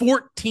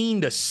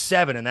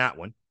 14-7 in that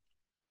one.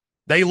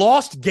 They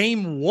lost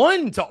game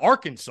 1 to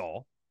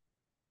Arkansas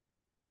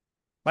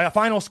by a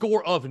final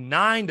score of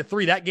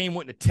 9-3. That game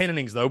went to 10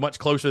 innings, though, much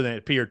closer than it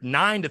appeared.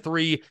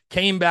 9-3,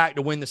 came back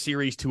to win the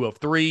series 2 of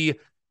 3. And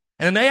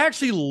then they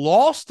actually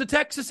lost to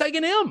Texas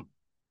A&M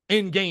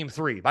in game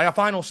 3 by a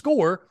final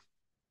score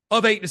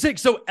of 8-6.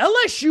 So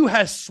LSU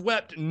has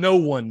swept no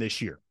one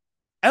this year.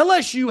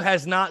 LSU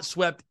has not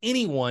swept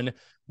anyone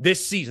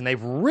this season.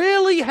 They've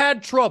really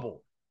had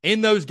trouble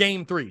in those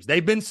game 3s.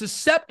 They've been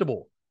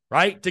susceptible,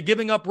 right, to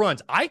giving up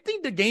runs. I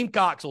think the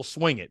Gamecocks will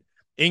swing it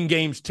in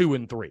games 2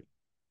 and 3.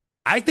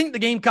 I think the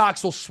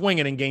Gamecocks will swing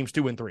it in games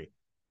 2 and 3.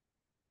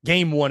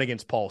 Game 1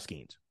 against Paul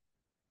Skeens.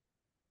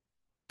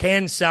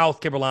 Can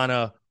South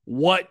Carolina,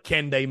 what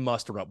can they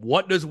muster up?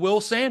 What does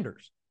Will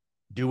Sanders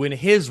do in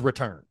his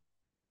return,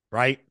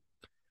 right?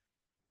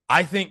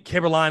 I think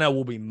Carolina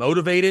will be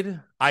motivated.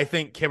 I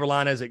think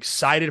Carolina is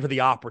excited for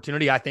the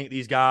opportunity. I think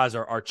these guys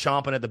are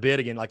chomping at the bit.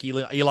 Again, like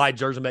Eli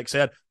Jersenbeck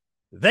said,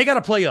 they got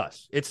to play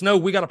us. It's no,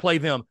 we got to play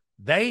them.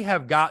 They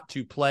have got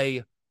to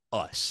play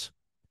us.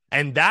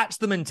 And that's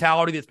the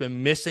mentality that's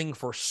been missing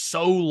for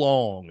so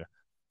long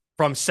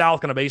from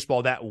South Carolina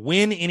baseball, that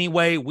win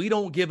anyway. We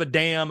don't give a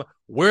damn.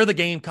 We're the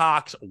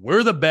Gamecocks.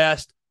 We're the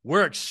best.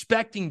 We're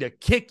expecting to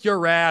kick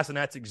your ass, and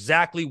that's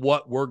exactly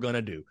what we're going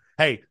to do.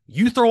 Hey,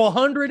 you throw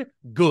 100,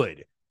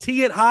 good.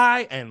 Tee it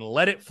high and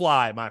let it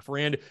fly, my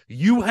friend.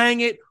 You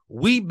hang it,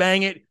 we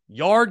bang it.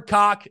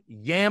 Yardcock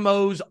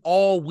yamos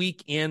all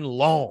weekend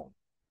long.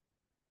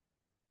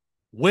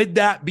 With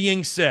that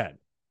being said,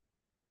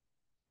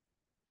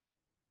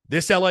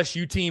 this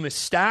LSU team is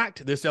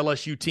stacked. This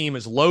LSU team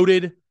is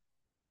loaded.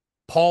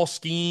 Paul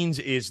Skeens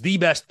is the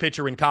best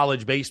pitcher in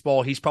college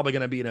baseball. He's probably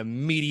going to be an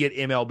immediate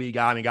MLB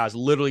guy. I mean, guys,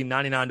 literally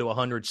 99 to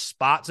 100,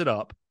 spots it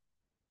up.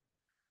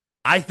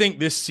 I think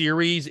this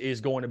series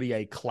is going to be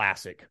a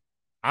classic.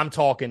 I'm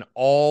talking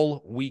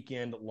all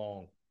weekend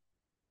long.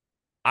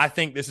 I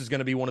think this is going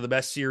to be one of the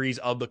best series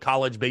of the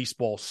college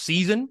baseball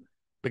season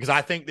because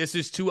I think this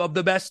is 2 of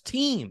the best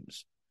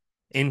teams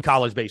in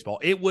college baseball.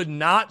 It would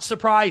not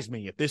surprise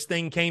me if this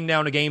thing came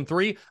down to game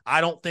 3.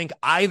 I don't think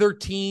either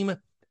team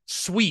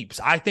sweeps.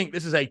 I think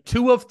this is a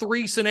 2 of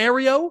 3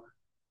 scenario,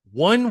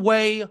 one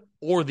way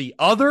or the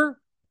other.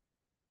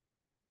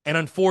 And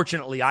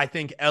unfortunately, I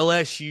think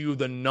LSU,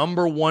 the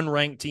number 1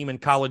 ranked team in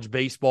college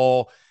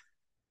baseball,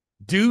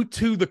 due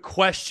to the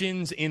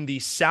questions in the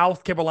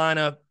South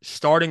Carolina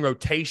starting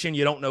rotation,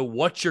 you don't know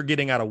what you're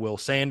getting out of Will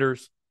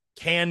Sanders.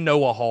 Can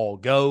Noah Hall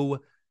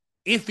go?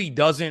 If he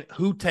doesn't,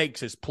 who takes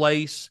his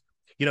place?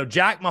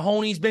 Jack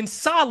Mahoney's been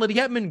solid. He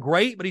hasn't been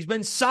great, but he's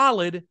been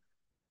solid.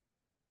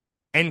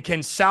 And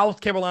can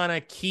South Carolina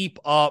keep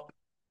up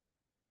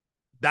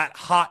that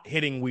hot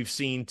hitting we've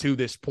seen to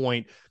this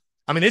point?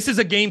 I mean, this is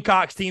a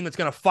Gamecocks team that's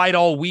going to fight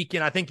all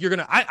weekend. I think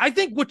I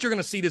think what you're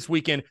going to see this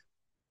weekend,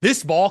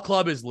 this ball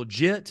club is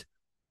legit,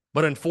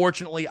 but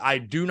unfortunately, I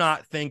do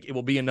not think it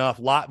will be enough.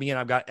 Lock me in.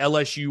 I've got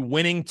LSU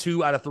winning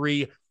 2 out of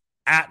 3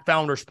 at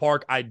Founders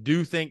Park. I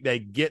do think they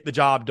get the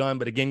job done,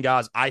 but again,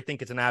 guys, I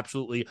think it's an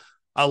absolutely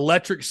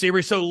electric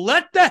series. So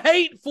let the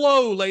hate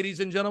flow, ladies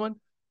and gentlemen.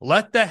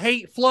 Let the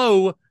hate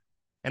flow.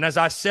 And as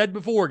I said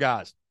before,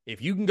 guys,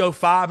 if you can go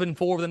 5-4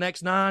 for the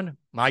next 9,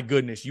 my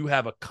goodness, you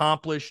have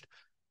accomplished.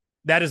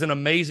 That is an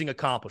amazing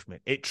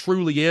accomplishment. It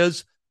truly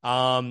is.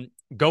 Going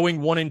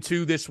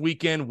 1-2 this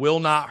weekend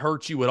will not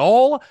hurt you at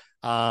all.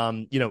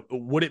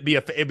 Would it be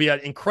it'd be an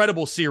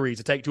incredible series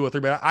to take 2 of 3,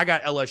 but I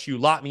got LSU.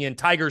 Lock me in.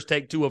 Tigers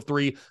take 2 of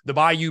 3. The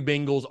Bayou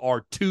Bengals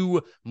are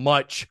too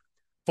much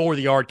for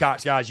the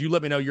Yardcocks, guys. You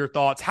let me know your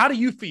thoughts. How do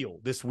you feel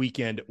this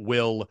weekend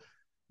will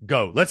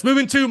go? Let's move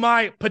into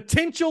my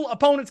potential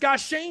opponents,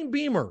 guys. Shane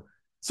Beamer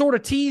sort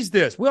of teased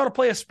this. We ought to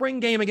play a spring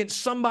game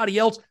against somebody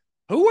else.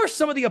 Who are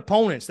some of the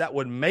opponents that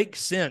would make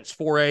sense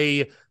for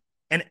an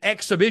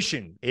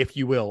exhibition, if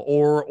you will,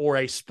 or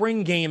a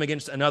spring game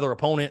against another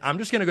opponent? I'm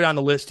just going to go down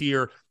the list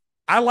here.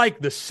 I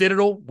like the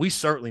Citadel. We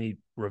certainly need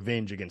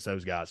revenge against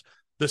those guys.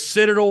 The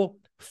Citadel,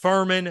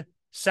 Furman,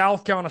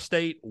 South Carolina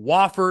State,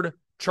 Wofford,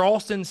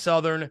 Charleston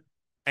Southern,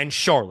 and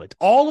Charlotte.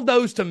 All of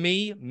those, to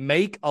me,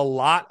 make a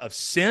lot of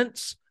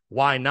sense.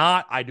 Why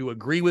not? I do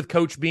agree with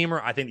Coach Beamer.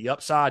 I think the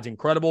upside's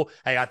incredible.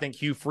 Hey, I think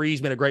Hugh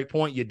Freeze made a great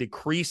point. You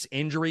decrease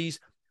injuries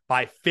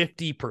by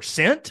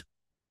 50%.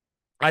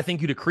 I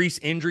think you decrease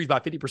injuries by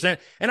 50%.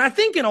 And I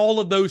think in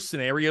all of those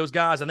scenarios,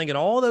 guys,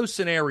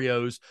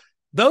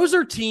 those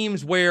are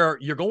teams where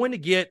you're going to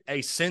get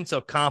a sense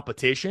of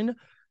competition,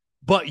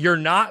 but you're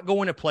not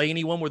going to play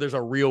anyone where there's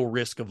a real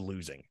risk of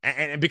losing.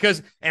 And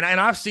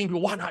I've seen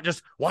people, why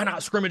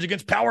not scrimmage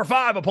against Power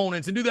 5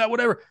 opponents and do that,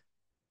 whatever.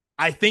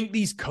 I think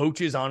these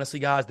coaches,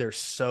 honestly, guys,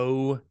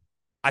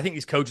 I think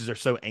these coaches are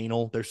so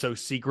anal. They're so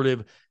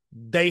secretive.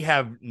 They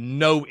have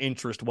no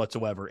interest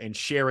whatsoever in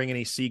sharing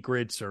any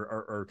secrets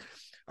or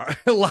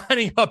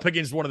lining up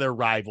against one of their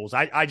rivals.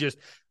 I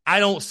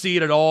don't see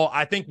it at all.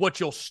 I think what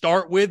you'll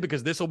start with,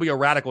 because this will be a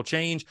radical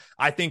change,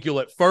 I think you'll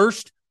at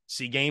first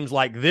see games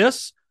like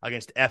this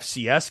against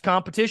FCS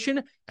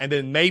competition, and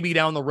then maybe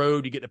down the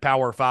road you get to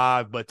Power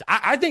 5. But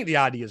I think the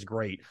idea is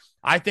great.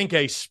 I think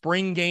a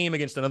spring game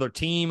against another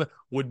team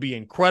would be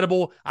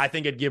incredible. I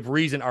think it'd give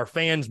our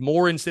fans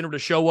more incentive to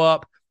show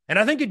up, and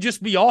I think it'd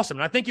just be awesome.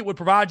 And I think it would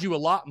provide you a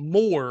lot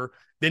more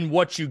than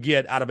what you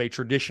get out of a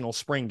traditional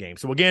spring game.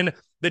 So again,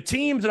 the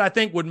teams that I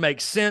think would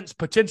make sense,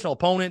 potential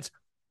opponents,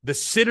 the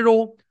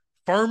Citadel,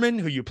 Furman,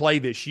 who you play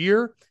this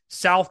year,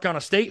 South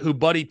Carolina State, who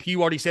Buddy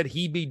Pugh already said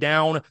he'd be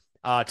down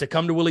to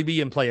come to Willie B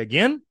and play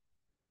again.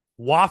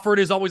 Wofford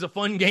is always a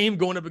fun game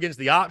going up against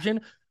the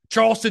option.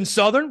 Charleston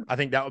Southern, I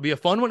think that would be a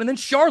fun one. And then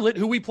Charlotte,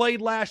 who we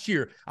played last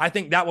year. I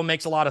think that one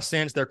makes a lot of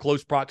sense. Their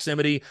close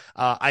proximity.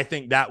 I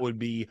think that would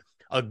be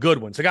a good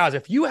one. So, guys,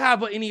 if you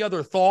have any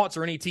other thoughts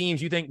or any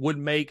teams you think would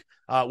make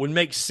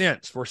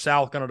sense for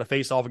South Carolina to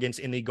face off against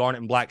in the Garnet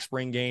and Black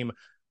Spring game,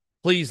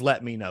 please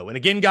let me know. And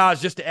again,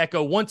 guys, just to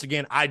echo once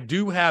again, I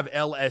do have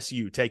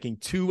LSU taking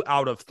 2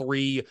 out of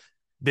 3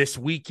 this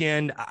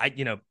weekend.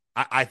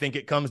 I think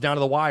it comes down to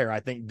the wire.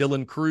 I think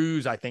Dylan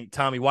Cruz, I think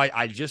Tommy White.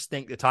 I just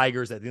think the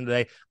Tigers, at the end of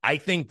the day, I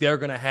think they're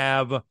going to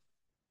have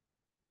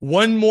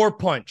one more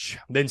punch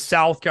than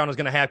South Carolina's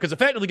going to have. Because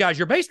effectively, guys,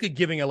 you're basically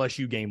giving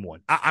LSU game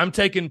 1. I'm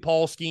taking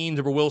Paul Skeens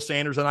over Will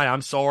Sanders tonight.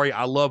 I'm sorry.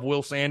 I love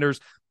Will Sanders.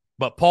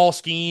 But Paul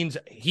Skeens,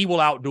 he will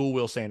outduel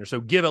Will Sanders.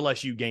 So give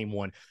LSU game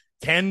 1.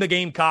 Can the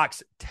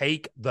Gamecocks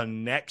take the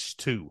next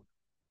 2?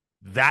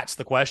 That's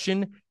the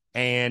question.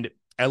 And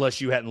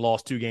LSU hadn't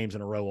lost 2 games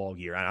in a row all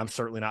year. I'm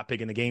certainly not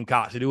picking the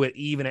Gamecocks to do it,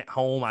 even at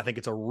home. I think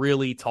it's a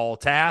really tall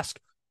task.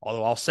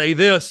 Although I'll say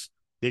this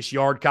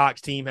Yardcocks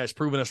team has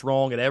proven us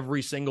wrong at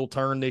every single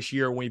turn this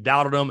year when we've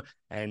doubted them,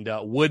 and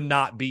would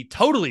not be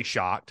totally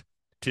shocked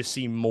to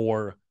see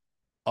more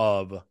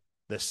of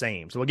the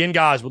same. So again,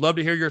 guys, would love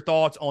to hear your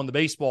thoughts on the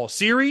baseball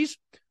series.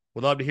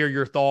 Would love to hear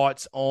your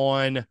thoughts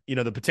on,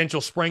 the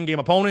potential spring game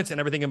opponents and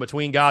everything in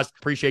between, guys.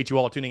 Appreciate you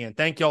all tuning in.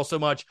 Thank you all so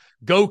much.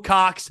 Go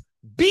Cox,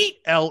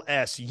 beat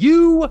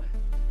LSU,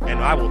 and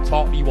I will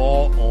talk to you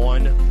all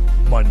on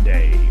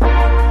Monday.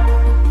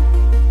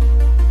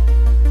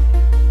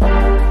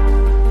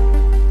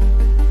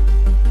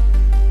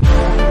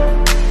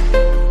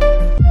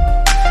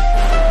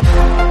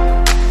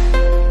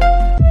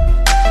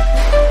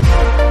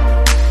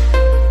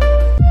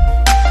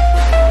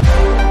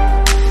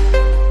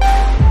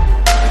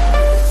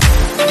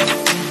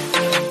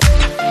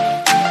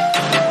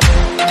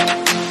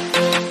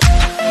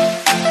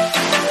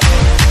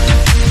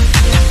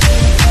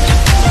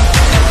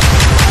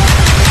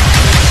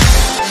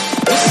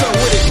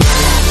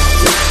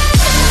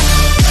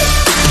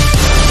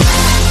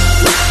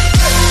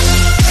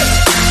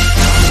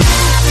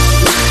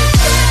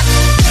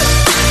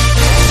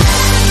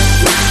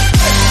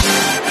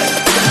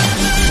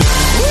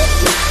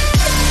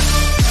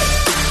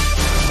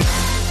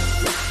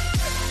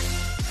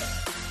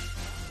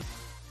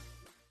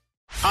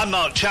 I'm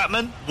Mark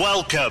Chapman.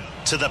 Welcome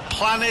to the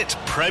Planet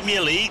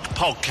Premier League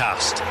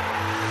podcast.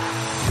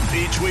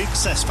 Each week,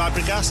 Cesc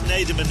Fabregas,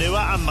 Nader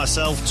Manua and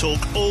myself talk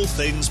all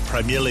things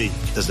Premier League.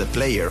 As a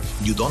player,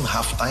 you don't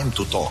have time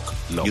to talk.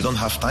 No. You don't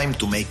have time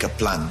to make a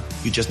plan.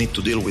 You just need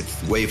to deal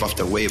with wave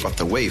after wave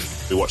after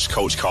wave. We watched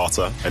Coach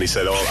Carter and he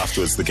said,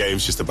 afterwards, the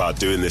game's just about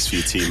doing this for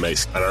your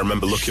teammates. And I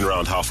remember looking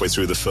around halfway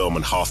through the film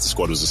and half the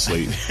squad was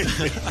asleep.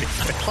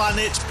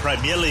 Planet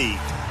Premier League.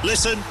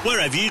 Listen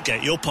wherever you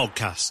get your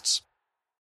podcasts.